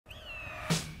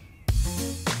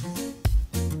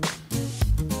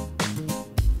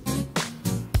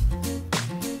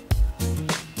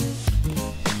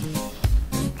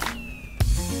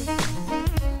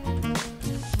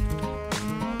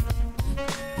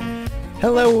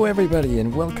Hello everybody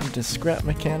and welcome to Scrap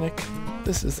Mechanic.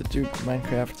 This is the Duke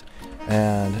Minecraft,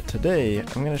 and today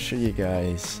I'm going to show you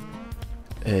guys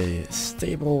a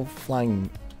stable flying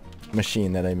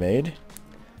machine that I made.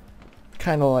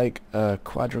 Kind of like a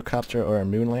quadrocopter or a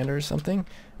moonlander or something,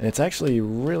 and it's actually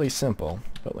really simple.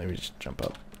 But let me just jump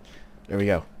up. There we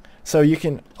go. So you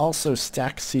can also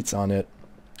stack seats on it.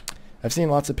 I've seen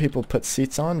lots of people put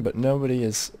seats on, but nobody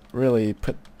has really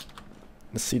put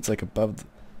the seats like above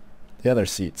the other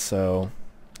seat. So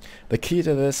the key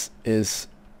to this is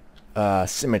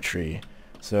symmetry.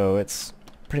 So it's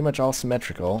pretty much all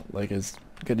symmetrical, like as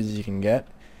good as you can get,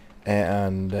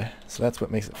 and so that's what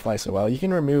makes it fly so well. You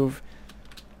can remove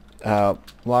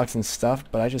logs and stuff,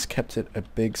 but I just kept it a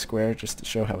big square just to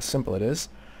show how simple it is.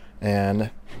 And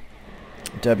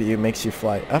W makes you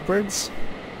fly upwards,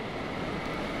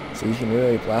 so you can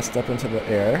really blast up into the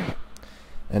air.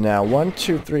 And now 1,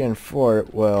 2, 3, and 4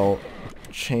 will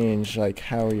change like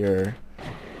how you're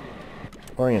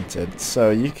oriented. So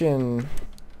you can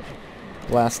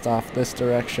blast off this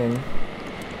direction,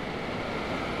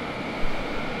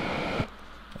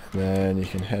 and then you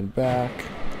can head back,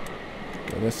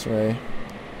 go this way,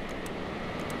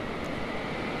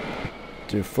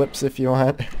 do flips if you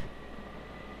want,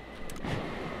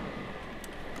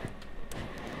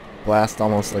 blast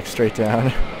almost like straight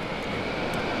down.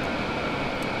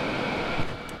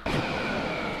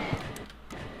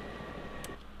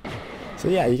 So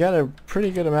yeah, you got a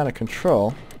pretty good amount of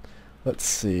control. Let's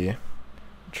see.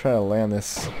 Try to land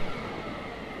this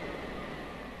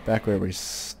back where we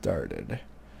started.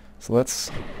 So let's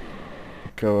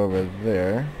go over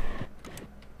there.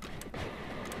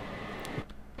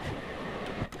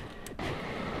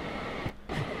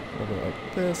 A little bit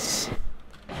like this.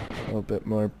 A little bit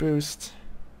more boost.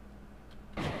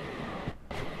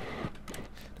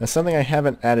 Now something I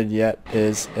haven't added yet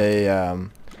is a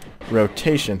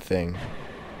rotation thing,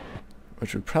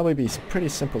 which would probably be pretty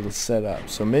simple to set up.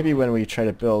 So maybe when we try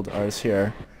to build ours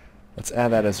here, let's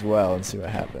add that as well and see what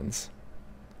happens.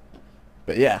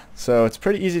 But yeah, so it's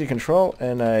pretty easy to control,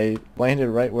 and I landed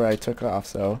right where I took off,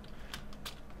 so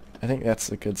I think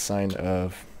that's a good sign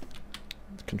of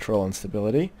control and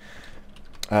stability.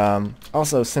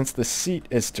 Also, since the seat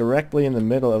is directly in the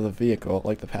middle of the vehicle,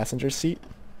 like the passenger seat,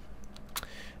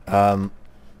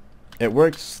 it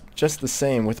works just the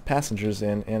same with passengers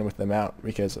in and with them out,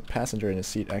 because a passenger in a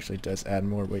seat actually does add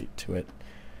more weight to it.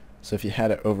 So if you had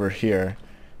it over here,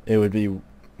 it would be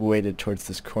weighted towards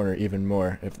this corner even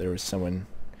more if there was someone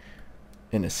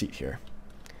in a seat here.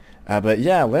 But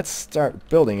yeah, let's start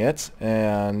building it,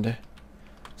 and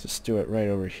just do it right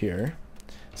over here.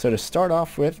 So to start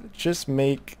off with, just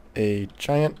make a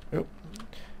giant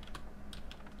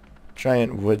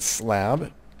wood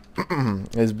slab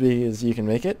as big as you can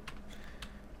make it.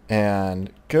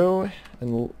 And go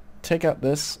and take out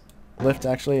this lift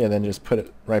actually, and then just put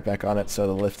it right back on it so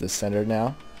the lift is centered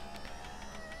now.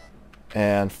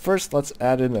 And first let's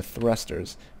add in the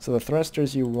thrusters. So the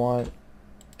thrusters you want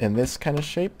in this kind of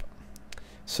shape.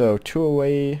 So 2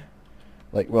 away,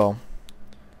 like, well,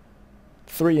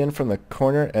 3 in from the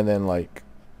corner, and then like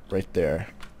right there.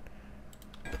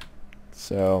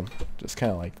 So just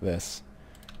kind of like this.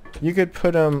 You could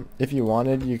put them, if you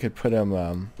wanted, you could put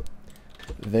them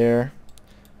there,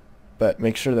 but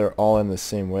make sure they're all in the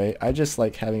same way. I just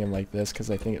like having them like this because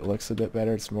I think it looks a bit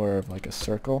better. It's more of like a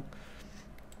circle.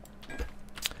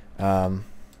 Yeah,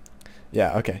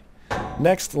 okay.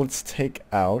 Next, let's take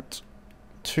out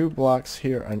 2 blocks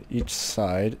here on each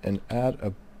side and add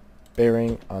a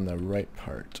bearing on the right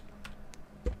part.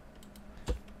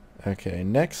 Okay,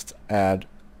 next add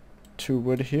 2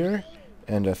 wood here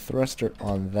and a thruster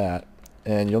on that.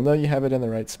 And you'll know you have it in the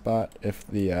right spot if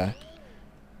the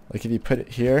like if you put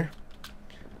it here,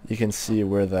 you can see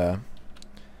where the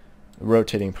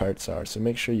rotating parts are. So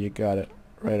make sure you got it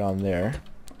right on there.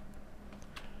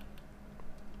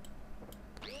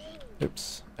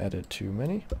 Oops, added too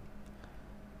many.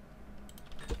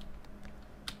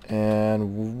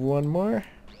 And 1 more.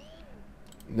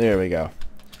 There we go.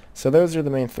 So those are the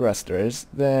main thrusters.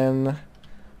 Then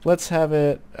let's have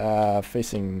it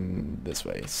facing this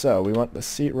way. So we want the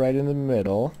seat right in the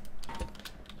middle,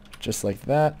 just like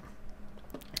that.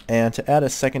 And to add a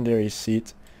secondary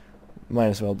seat, might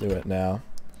as well do it now.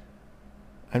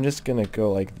 I'm just gonna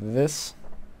go like this.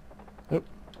 Oop.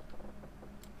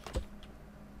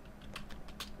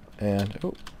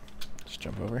 And just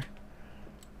jump over.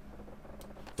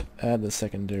 Add the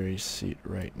secondary seat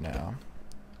right now.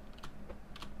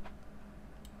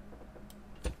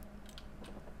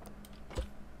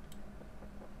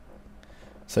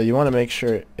 So you want to make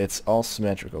sure it's all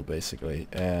symmetrical basically,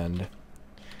 and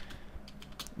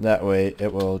That way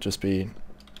it will just be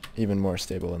even more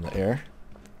stable in the air.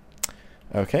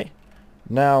 Okay,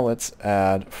 now let's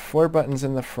add 4 buttons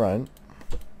in the front.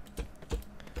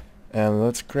 And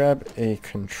let's grab a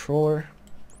controller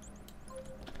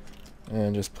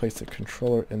and just place the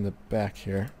controller in the back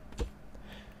here.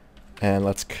 And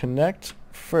let's connect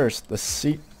first the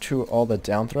seat to all the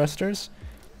down thrusters.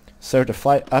 So to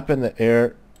fly up in the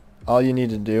air, all you need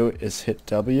to do is hit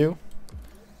W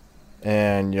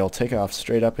and you'll take off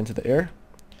straight up into the air.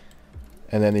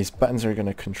 And then these buttons are going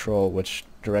to control which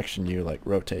direction you like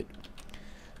rotate.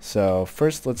 So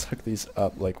first let's hook these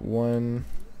up like 1,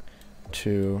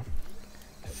 2,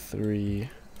 3,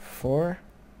 4.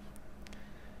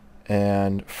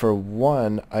 And for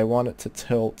 1, I want it to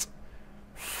tilt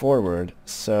forward,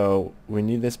 so we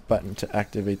need this button to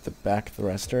activate the back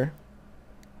thruster.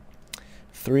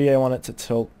 3, I want it to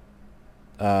tilt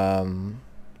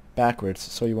backwards,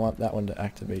 so you want that one to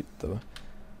activate the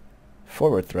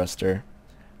forward thruster.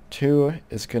 2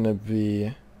 is going to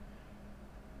be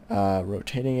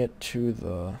rotating it to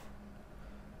the,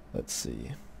 let's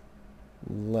see,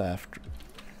 left.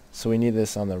 So we need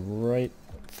this on the right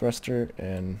thruster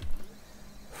and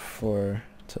 4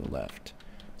 to left.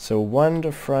 So 1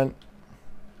 to front,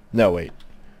 no wait,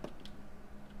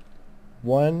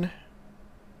 1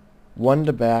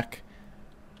 to back,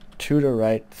 2 to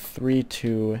right, 3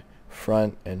 to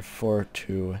front, and 4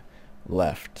 to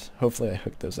left. Hopefully I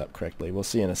hooked those up correctly. We'll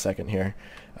see in a second here.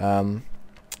 Okay,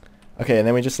 and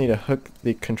then we just need to hook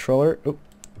the controller,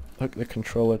 hook the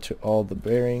controller to all the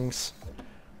bearings.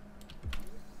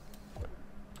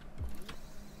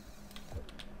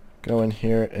 Go in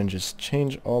here and just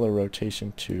change all the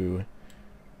rotation to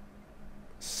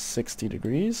 60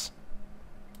 degrees.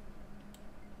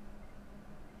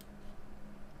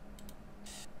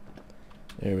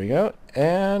 There we go,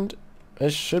 and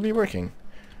it should be working.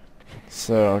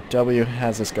 So W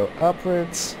has us go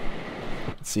upwards.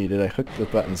 Let's see, did I hook the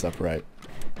buttons up right?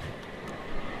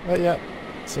 Oh yeah,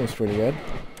 seems pretty good.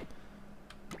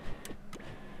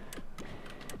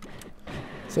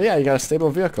 So yeah, you got a stable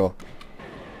vehicle.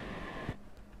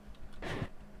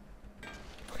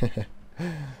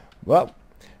 Well,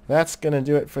 that's gonna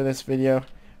do it for this video.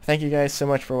 Thank you guys so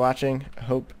much for watching. I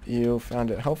hope you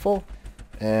found it helpful,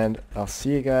 and I'll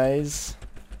see you guys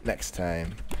next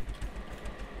time.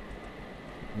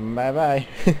 Bye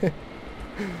bye.